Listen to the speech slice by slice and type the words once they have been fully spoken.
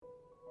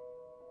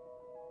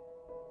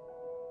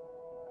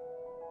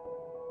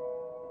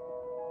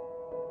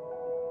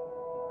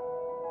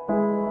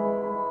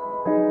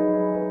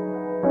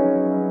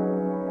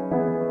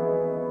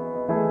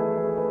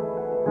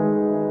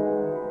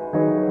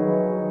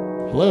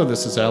Hello,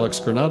 this is Alex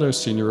Granado,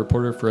 Senior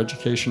Reporter for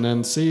Education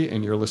NC,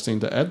 and you're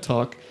listening to Ed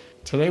Talk.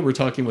 Today we're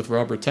talking with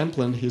Robert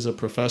Templin. He's a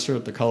professor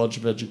at the College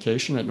of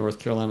Education at North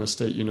Carolina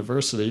State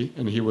University,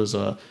 and he was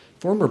a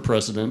former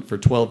president for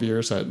 12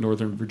 years at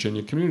Northern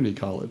Virginia Community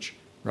College.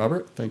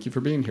 Robert, thank you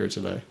for being here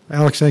today.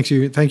 Alex, thank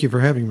you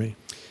for having me.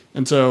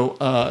 And so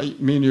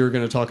me and you are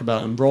going to talk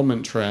about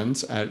enrollment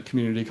trends at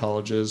community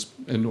colleges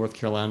in North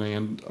Carolina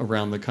and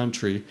around the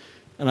country.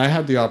 And I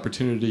had the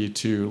opportunity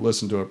to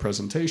listen to a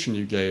presentation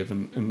you gave,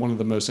 and one of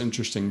the most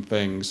interesting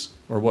things,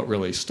 or what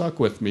really stuck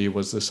with me,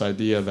 was this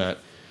idea that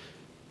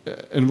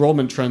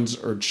enrollment trends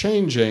are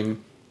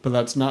changing, but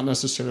that's not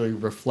necessarily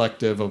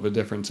reflective of a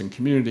difference in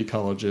community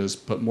colleges,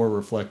 but more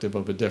reflective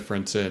of a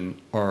difference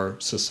in our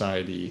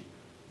society,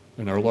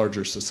 in our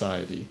larger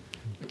society.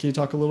 Can you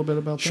talk a little bit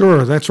about that?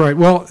 Sure, that's right.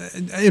 Well,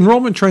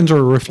 enrollment trends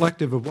are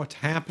reflective of what's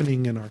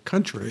happening in our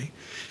country.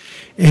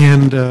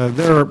 And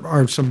there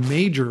are some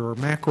major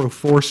macro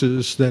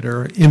forces that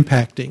are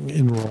impacting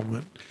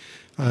enrollment,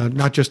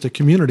 not just at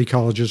community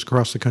colleges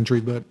across the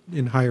country, but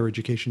in higher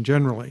education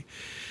generally.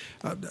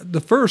 The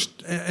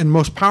first and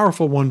most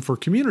powerful one for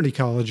community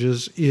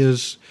colleges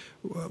is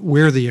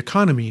where the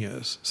economy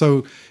is.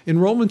 So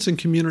enrollments in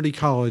community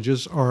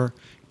colleges are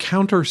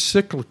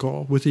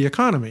counter-cyclical with the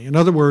economy. In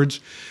other words,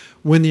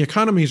 when the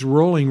economy is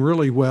rolling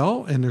really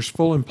well and there's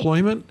full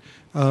employment,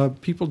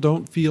 people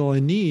don't feel a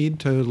need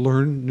to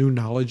learn new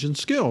knowledge and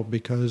skill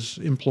because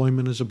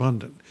employment is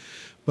abundant.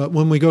 But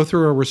when we go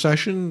through a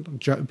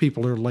recession,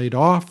 people are laid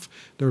off,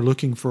 they're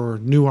looking for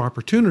new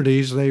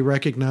opportunities, they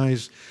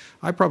recognize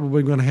I'm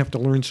probably going to have to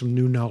learn some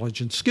new knowledge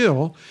and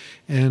skill.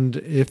 And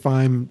if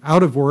I'm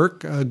out of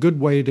work, a good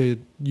way to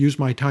use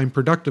my time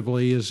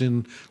productively is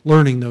in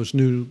learning those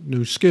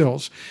new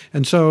skills.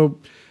 And so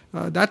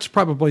that's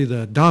probably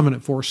the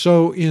dominant force.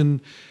 So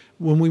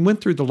when we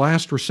went through the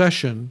last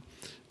recession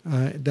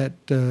that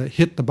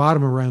hit the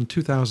bottom around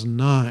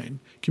 2009,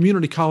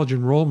 community college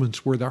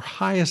enrollments were their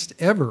highest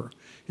ever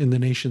in the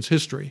nation's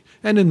history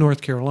and in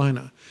North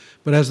Carolina.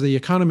 But as the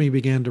economy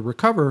began to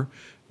recover,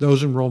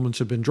 those enrollments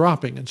have been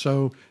dropping. And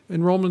so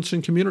enrollments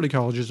in community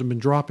colleges have been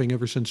dropping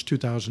ever since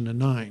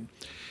 2009.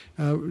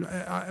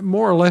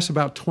 More or less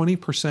about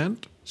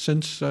 20%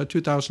 since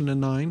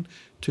 2009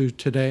 to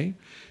today.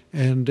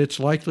 And it's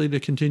likely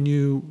to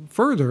continue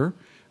further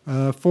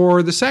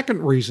for the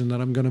second reason that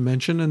I'm going to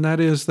mention, and that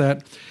is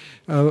that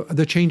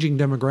the changing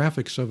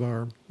demographics of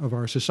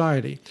our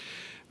society.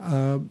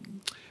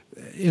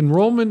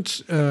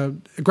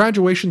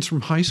 Graduations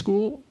from high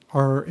school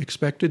are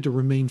expected to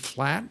remain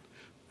flat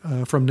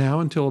from now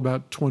until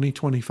about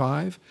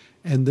 2025,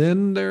 and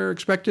then they're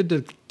expected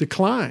to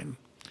decline.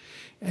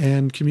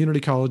 And community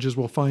colleges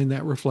will find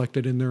that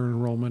reflected in their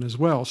enrollment as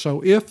well.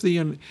 So if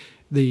the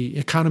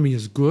economy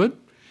is good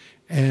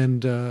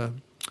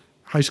and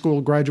high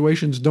school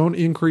graduations don't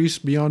increase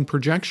beyond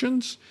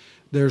projections,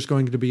 there's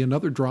going to be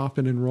another drop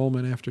in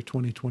enrollment after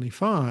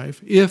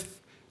 2025 if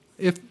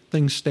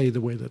things stay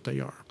the way that they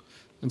are.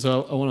 And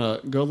so I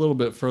want to go a little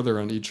bit further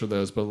on each of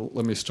those, but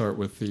let me start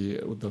with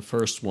the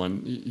first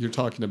one. You're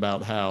talking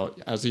about how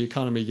as the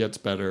economy gets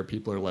better,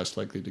 people are less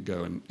likely to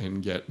go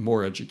and get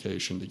more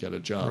education to get a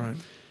job.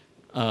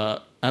 Right.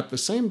 At the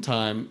same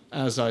time,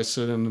 as I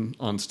sit in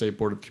on State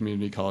Board of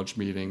Community College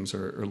meetings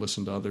or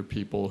listen to other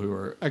people who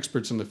are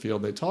experts in the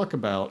field, they talk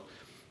about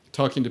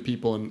talking to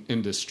people in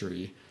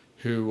industry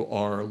who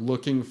are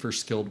looking for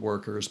skilled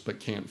workers but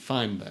can't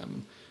find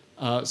them.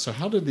 So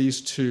how do these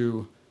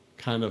two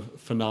kind of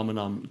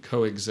phenomenon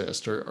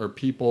coexist? Are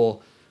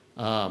people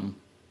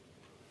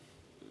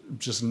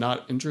just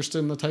not interested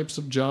in the types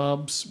of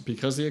jobs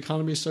because the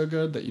economy is so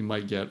good that you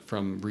might get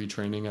from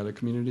retraining at a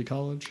community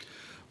college?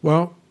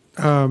 Well,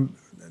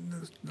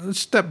 let's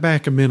step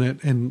back a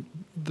minute, and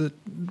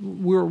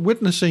we're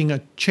witnessing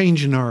a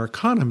change in our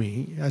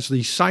economy as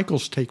these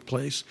cycles take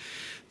place,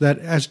 that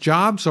as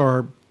jobs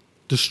are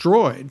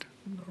destroyed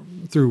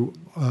through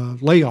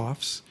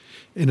layoffs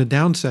in a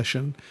down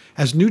session,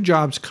 as new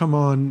jobs come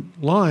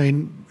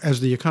online as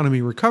the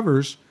economy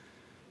recovers,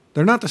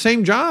 they're not the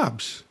same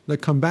jobs that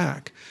come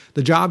back.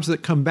 The jobs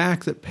that come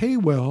back that pay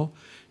well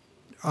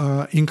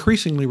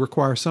increasingly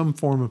require some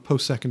form of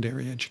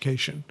post-secondary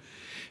education.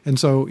 And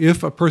so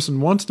if a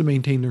person wants to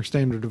maintain their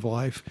standard of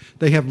life,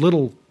 they have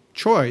little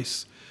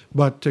choice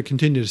but to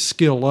continue to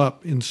skill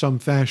up in some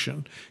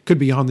fashion. Could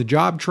be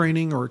on-the-job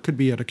training, or it could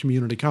be at a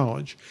community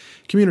college.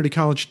 Community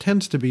college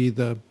tends to be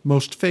the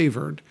most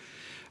favored.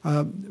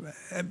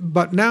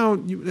 But now,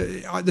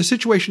 the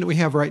situation that we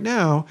have right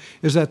now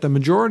is that the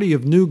majority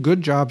of new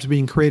good jobs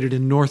being created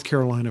in North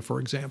Carolina, for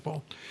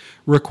example,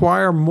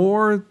 require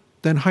more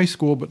than high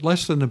school but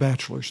less than a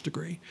bachelor's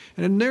degree.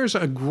 And there's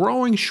a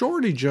growing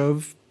shortage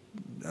of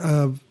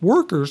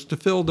workers to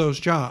fill those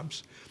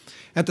jobs.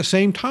 At the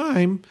same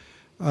time,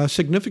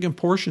 significant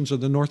portions of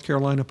the North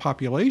Carolina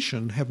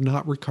population have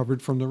not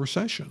recovered from the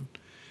recession.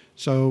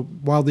 So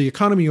while the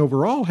economy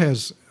overall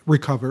has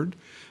recovered,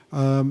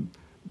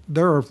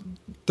 there are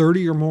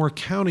 30 or more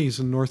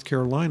counties in North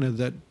Carolina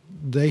that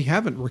they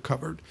haven't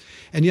recovered.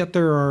 And yet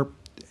there are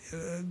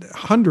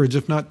hundreds,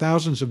 if not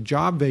thousands, of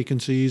job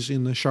vacancies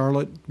in the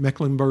Charlotte,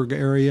 Mecklenburg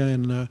area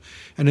and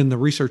in the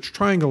Research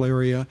Triangle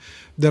area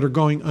that are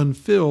going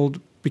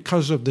unfilled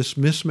because of this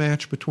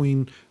mismatch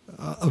between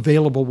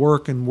available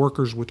work and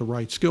workers with the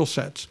right skill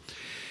sets.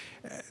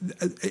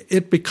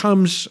 It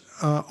becomes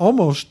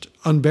almost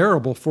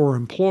unbearable for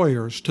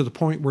employers to the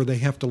point where they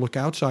have to look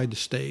outside the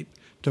state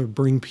to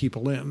bring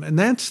people in. And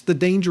that's the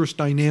dangerous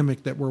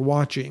dynamic that we're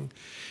watching,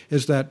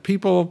 is that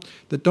people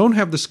that don't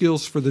have the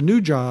skills for the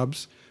new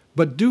jobs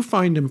but do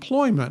find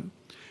employment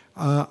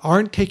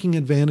aren't taking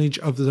advantage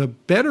of the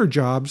better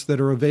jobs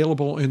that are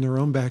available in their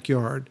own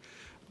backyard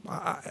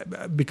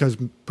because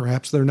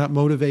perhaps they're not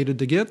motivated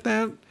to get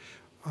that.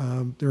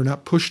 They're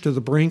not pushed to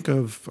the brink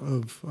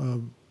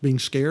of being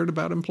scared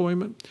about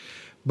employment.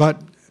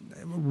 But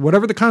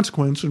whatever the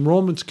consequence,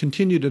 enrollments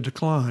continue to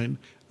decline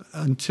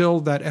until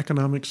that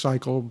economic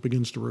cycle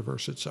begins to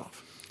reverse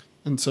itself.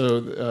 And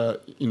so,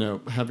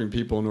 having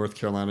people in North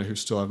Carolina who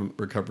still haven't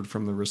recovered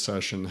from the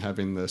recession,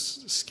 having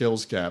this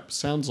skills gap,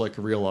 sounds like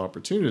a real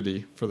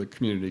opportunity for the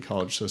community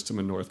college system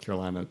in North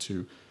Carolina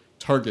to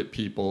target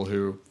people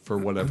who, for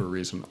whatever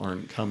reason,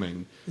 aren't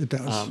coming. It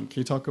does. Can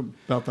you talk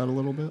about that a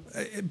little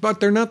bit? But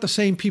they're not the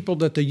same people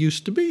that they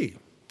used to be.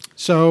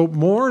 So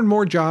more and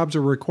more jobs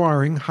are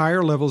requiring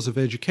higher levels of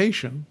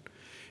education,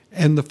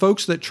 and the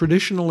folks that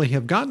traditionally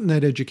have gotten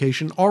that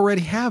education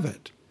already have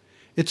it.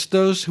 It's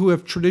those who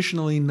have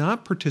traditionally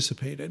not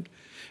participated,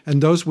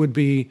 and those would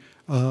be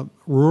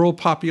rural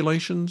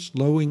populations,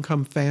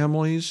 low-income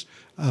families,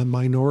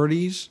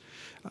 minorities.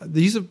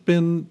 These have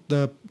been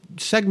the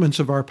segments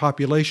of our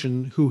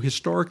population who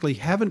historically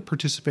haven't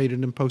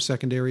participated in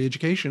post-secondary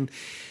education.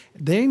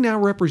 They now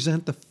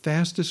represent the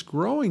fastest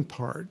growing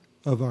part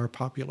of our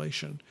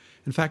population.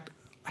 In fact,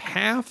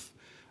 half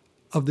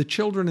of the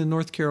children in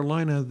North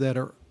Carolina that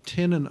are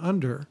 10 and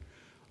under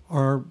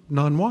are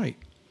non-white.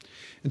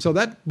 And so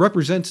that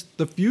represents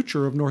the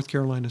future of North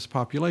Carolina's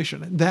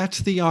population. And that's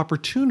the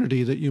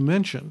opportunity that you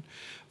mentioned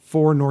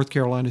for North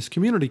Carolina's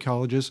community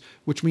colleges,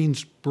 which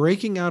means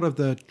breaking out of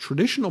the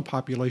traditional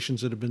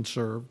populations that have been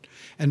served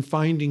and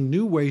finding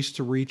new ways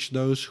to reach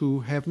those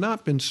who have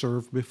not been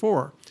served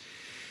before.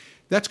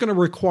 That's going to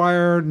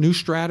require new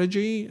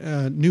strategy,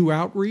 new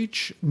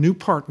outreach, new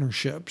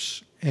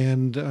partnerships,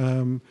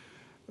 and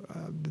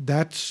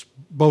that's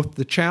both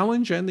the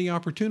challenge and the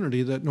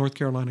opportunity that North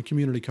Carolina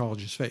community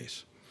colleges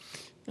face.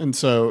 And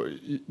so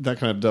that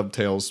kind of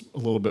dovetails a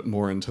little bit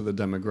more into the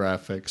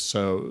demographics.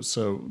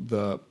 So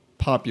the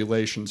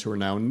populations who are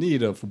now in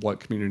need of what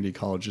community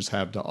colleges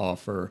have to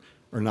offer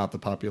are not the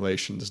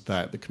populations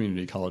that the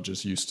community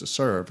colleges used to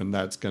serve, and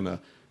that's going to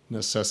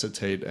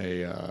necessitate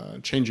a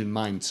change in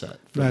mindset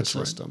for the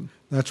system.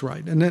 Right. That's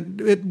right.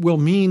 And it will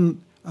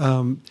mean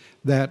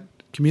that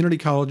community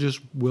colleges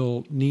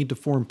will need to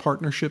form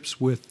partnerships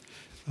with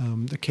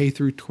the K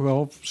through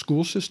 12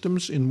 school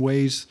systems in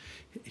ways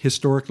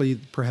historically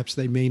perhaps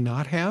they may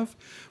not have,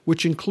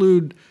 which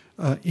include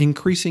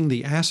increasing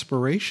the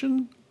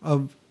aspiration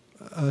of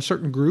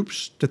certain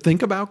groups to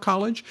think about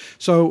college.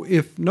 So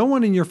if no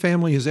one in your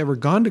family has ever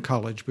gone to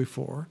college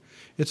before,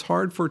 it's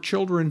hard for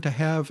children to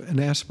have an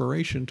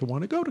aspiration to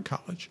want to go to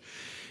college.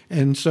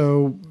 And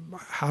so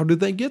how do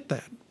they get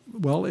that?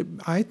 Well,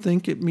 I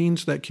think it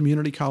means that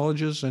community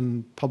colleges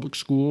and public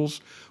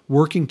schools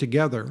working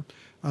together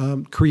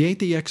create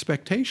the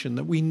expectation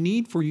that we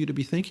need for you to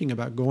be thinking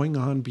about going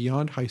on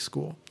beyond high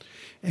school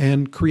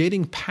and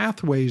creating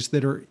pathways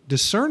that are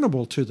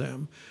discernible to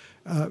them.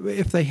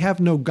 If they have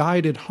no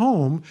guide at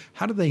home,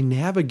 how do they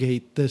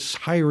navigate this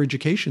higher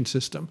education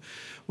system?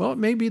 Well, it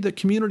may be that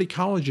community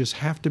colleges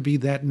have to be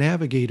that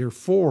navigator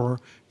for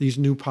these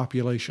new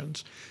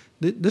populations.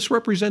 This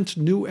represents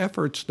new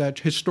efforts that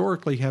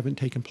historically haven't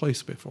taken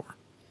place before.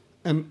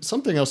 And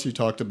something else you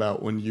talked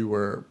about when you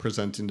were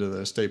presenting to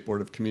the State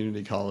Board of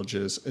Community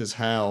Colleges is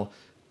how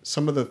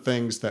some of the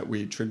things that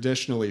we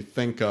traditionally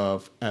think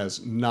of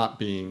as not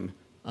being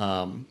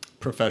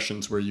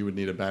professions where you would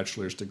need a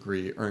bachelor's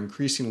degree are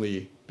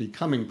increasingly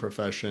becoming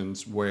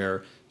professions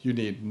where you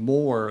need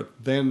more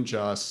than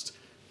just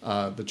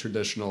the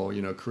traditional,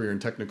 career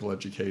and technical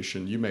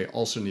education. You may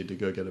also need to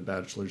go get a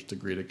bachelor's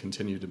degree to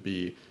continue to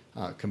be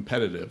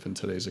competitive in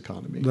today's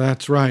economy.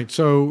 That's right.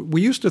 So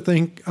we used to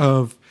think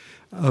of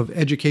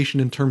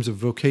education in terms of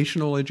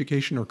vocational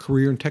education or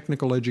career and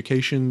technical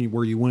education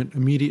where you went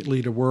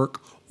immediately to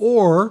work,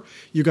 or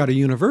you got a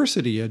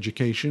university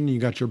education, you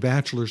got your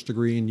bachelor's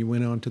degree and you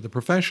went on to the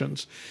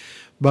professions.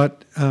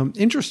 But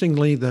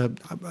interestingly,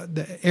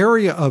 the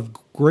area of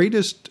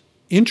greatest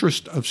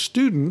interest of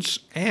students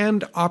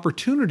and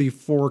opportunity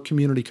for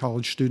community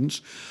college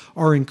students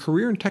are in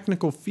career and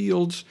technical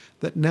fields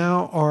that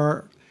now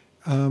are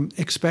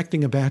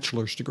expecting a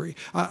bachelor's degree.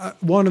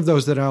 One of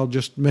those that I'll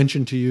just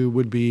mention to you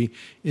would be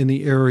in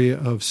the area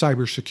of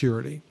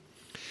cybersecurity,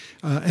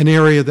 an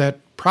area that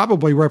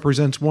probably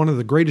represents one of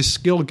the greatest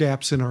skill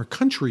gaps in our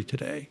country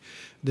today.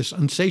 This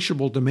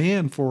insatiable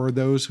demand for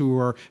those who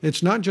are,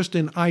 it's not just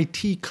in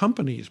IT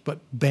companies, but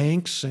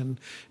banks and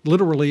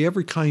literally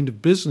every kind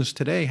of business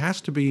today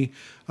has to be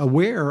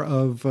aware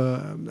of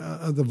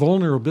the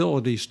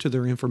vulnerabilities to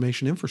their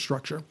information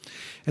infrastructure.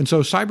 And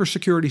so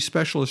cybersecurity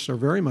specialists are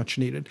very much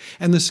needed.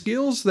 And the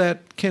skills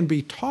that can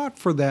be taught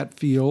for that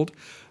field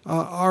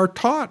are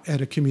taught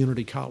at a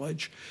community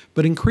college.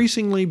 But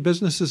increasingly,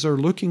 businesses are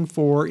looking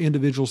for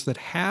individuals that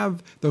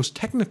have those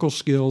technical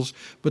skills,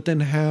 but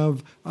then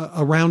have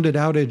a rounded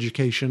out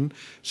education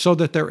so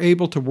that they're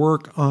able to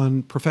work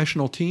on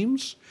professional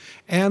teams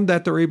and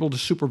that they're able to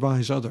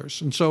supervise others.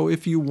 And so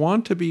if you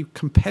want to be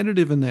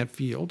competitive in that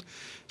field,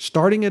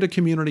 starting at a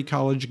community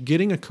college,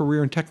 getting a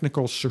career and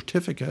technical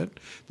certificate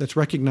that's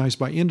recognized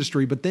by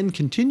industry, but then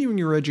continuing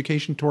your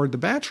education toward the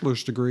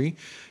bachelor's degree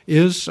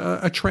is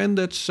a trend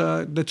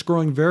that's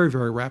growing very,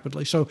 very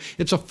rapidly. So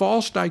it's a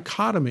false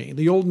dichotomy.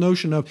 The old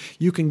notion of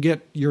you can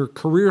get your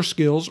career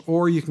skills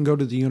or you can go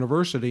to the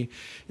university,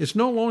 it's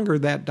no longer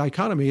that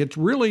dichotomy. It's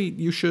really,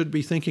 you should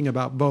be thinking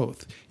about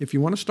both. If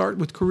you want to start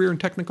with career and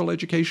technical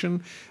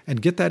education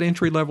and get that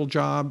entry-level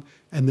job,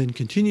 and then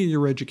continue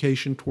your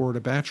education toward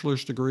a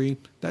bachelor's degree,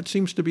 that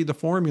seems to be the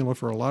formula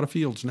for a lot of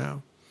fields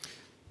now.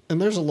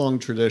 And there's a long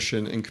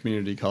tradition in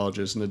community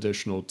colleges, in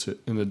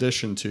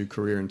addition to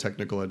career and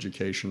technical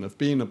education, of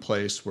being a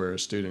place where a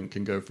student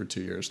can go for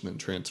 2 years and then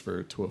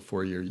transfer to a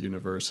 4-year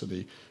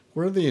university.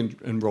 What are the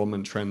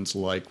enrollment trends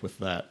like with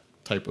that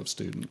type of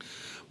student?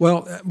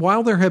 Well,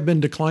 while there have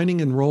been declining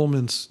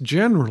enrollments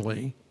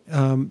generally,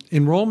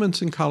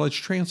 enrollments in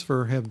college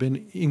transfer have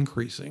been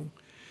increasing.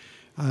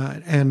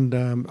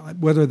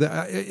 Whether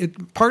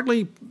it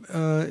partly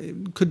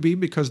could be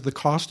because the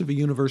cost of a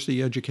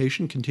university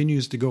education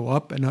continues to go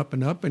up and up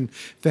and up, and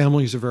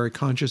families are very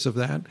conscious of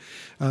that.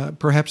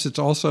 Perhaps it's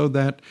also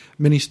that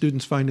many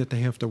students find that they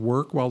have to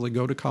work while they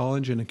go to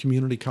college, and a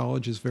community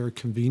college is very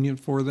convenient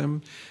for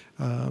them.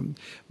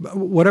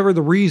 Whatever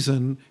the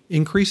reason,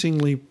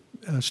 increasingly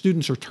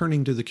students are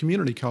turning to the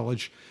community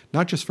college,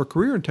 not just for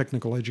career and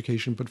technical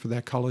education, but for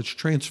that college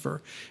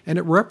transfer. And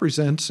it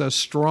represents a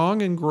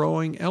strong and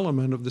growing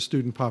element of the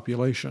student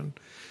population.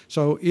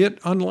 So it,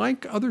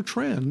 unlike other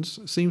trends,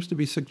 seems to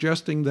be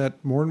suggesting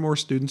that more and more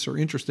students are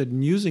interested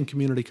in using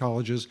community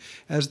colleges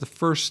as the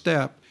first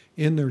step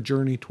in their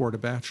journey toward a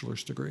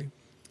bachelor's degree.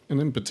 And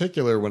in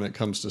particular, when it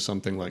comes to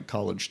something like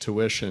college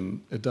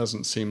tuition, it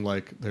doesn't seem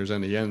like there's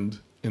any end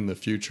in the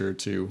future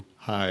to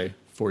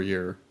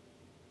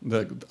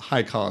the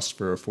high cost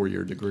for a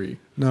 4-year degree.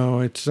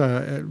 No, it's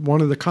one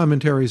of the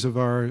commentaries of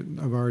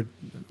our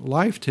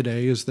life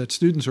today is that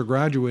students are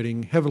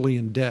graduating heavily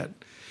in debt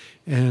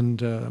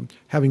and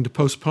having to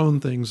postpone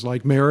things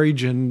like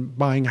marriage and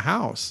buying a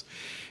house.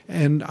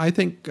 And I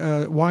think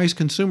wise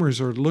consumers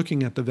are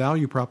looking at the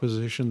value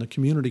proposition the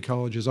community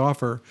colleges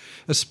offer,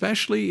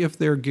 especially if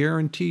they're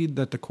guaranteed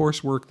that the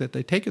coursework that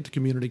they take at the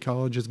community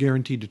college is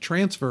guaranteed to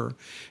transfer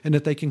and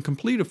that they can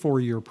complete a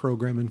 4-year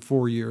program in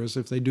 4 years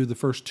if they do the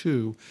first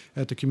 2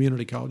 at the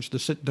community college.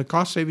 The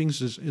cost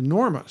savings is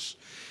enormous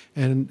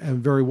and a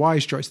very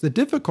wise choice. The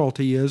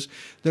difficulty is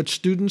that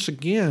students,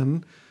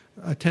 again,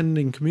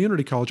 attending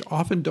community college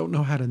often don't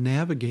know how to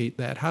navigate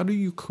that. How do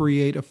you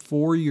create a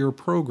 4-year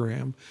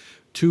program,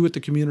 2 at the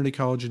community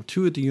college and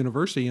 2 at the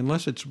university,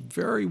 unless it's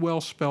very well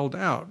spelled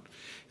out?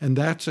 And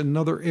that's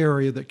another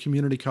area that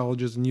community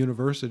colleges and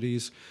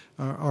universities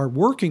are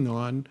working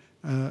on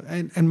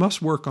and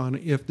must work on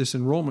if this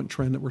enrollment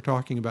trend that we're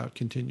talking about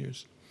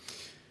continues.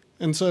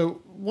 And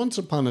so once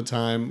upon a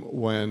time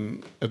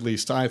when at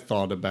least I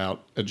thought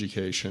about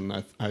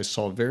education, I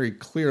saw very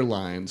clear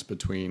lines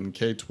between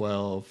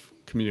K-12,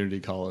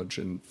 community college,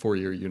 and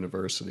 4-year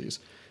universities.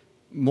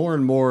 More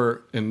and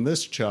more in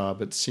this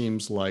job, it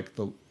seems like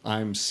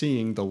I'm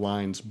seeing the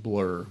lines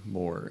blur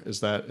more.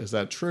 Is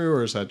that true,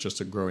 or is that just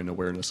a growing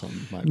awareness on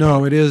my part?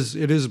 No, it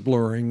is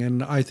blurring,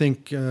 and I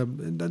think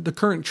the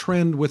current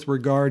trend with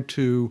regard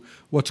to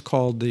what's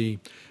called the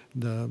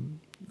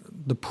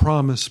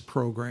Promise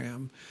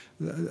program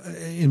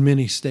in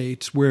many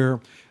states, where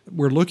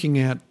we're looking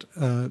at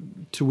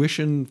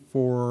tuition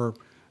for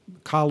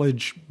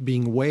college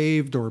being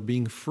waived or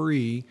being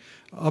free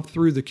up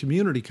through the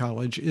community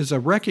college, is a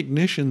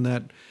recognition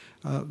that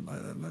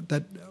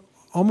that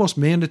almost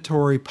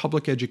mandatory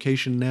public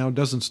education now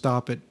doesn't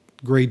stop at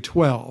grade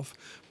 12,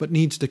 but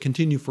needs to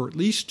continue for at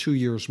least 2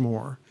 years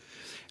more.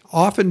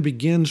 Often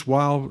begins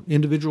while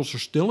individuals are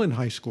still in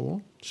high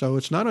school, so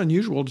it's not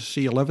unusual to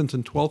see 11th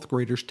and 12th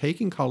graders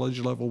taking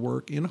college-level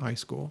work in high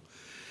school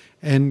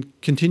and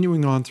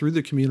continuing on through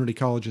the community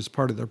college as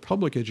part of their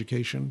public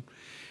education,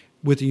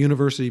 with the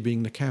university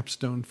being the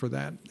capstone for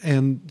that.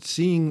 And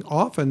seeing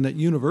often that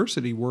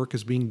university work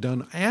is being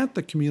done at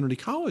the community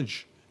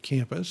college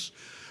campus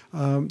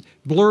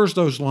blurs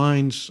those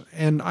lines.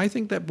 And I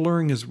think that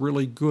blurring is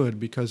really good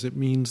because it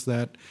means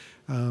that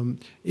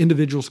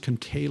individuals can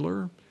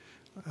tailor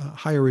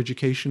higher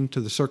education to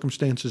the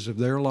circumstances of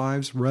their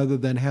lives rather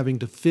than having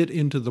to fit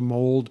into the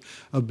mold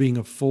of being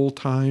a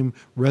full-time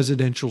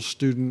residential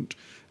student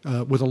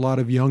with a lot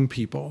of young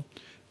people.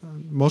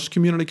 Most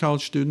community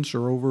college students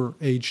are over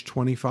age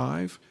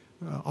 25,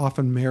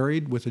 often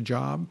married with a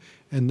job,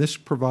 and this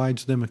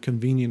provides them a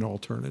convenient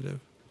alternative.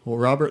 Well,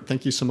 Robert,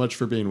 thank you so much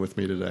for being with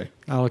me today.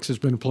 Alex, it's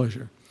been a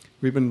pleasure.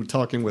 We've been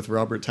talking with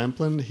Robert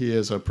Templin. He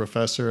is a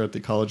professor at the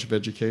College of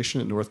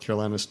Education at North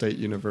Carolina State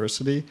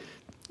University,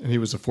 and he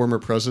was a former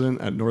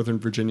president at Northern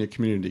Virginia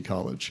Community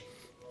College.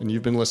 And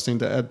you've been listening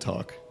to Ed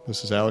Talk.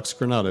 This is Alex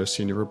Granado,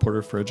 senior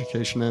reporter for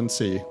Education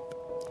NC.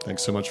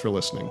 Thanks so much for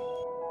listening.